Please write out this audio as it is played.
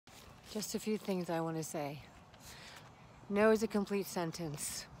Just a few things I want to say. No is a complete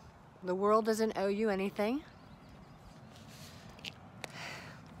sentence. The world doesn't owe you anything.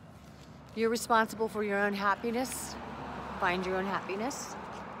 You're responsible for your own happiness. Find your own happiness.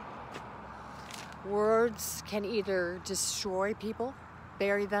 Words can either destroy people,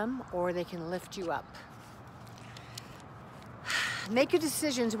 bury them, or they can lift you up. Make good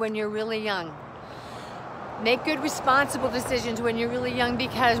decisions when you're really young. Make good, responsible decisions when you're really young,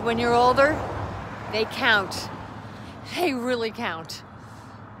 because when you're older, they count. They really count.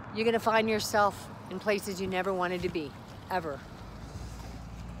 You're gonna find yourself in places you never wanted to be, ever.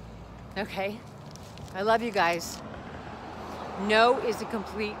 Okay? I love you guys. No is a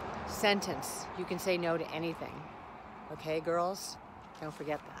complete sentence. You can say no to anything. Okay, girls? Don't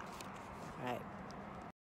forget that. All right.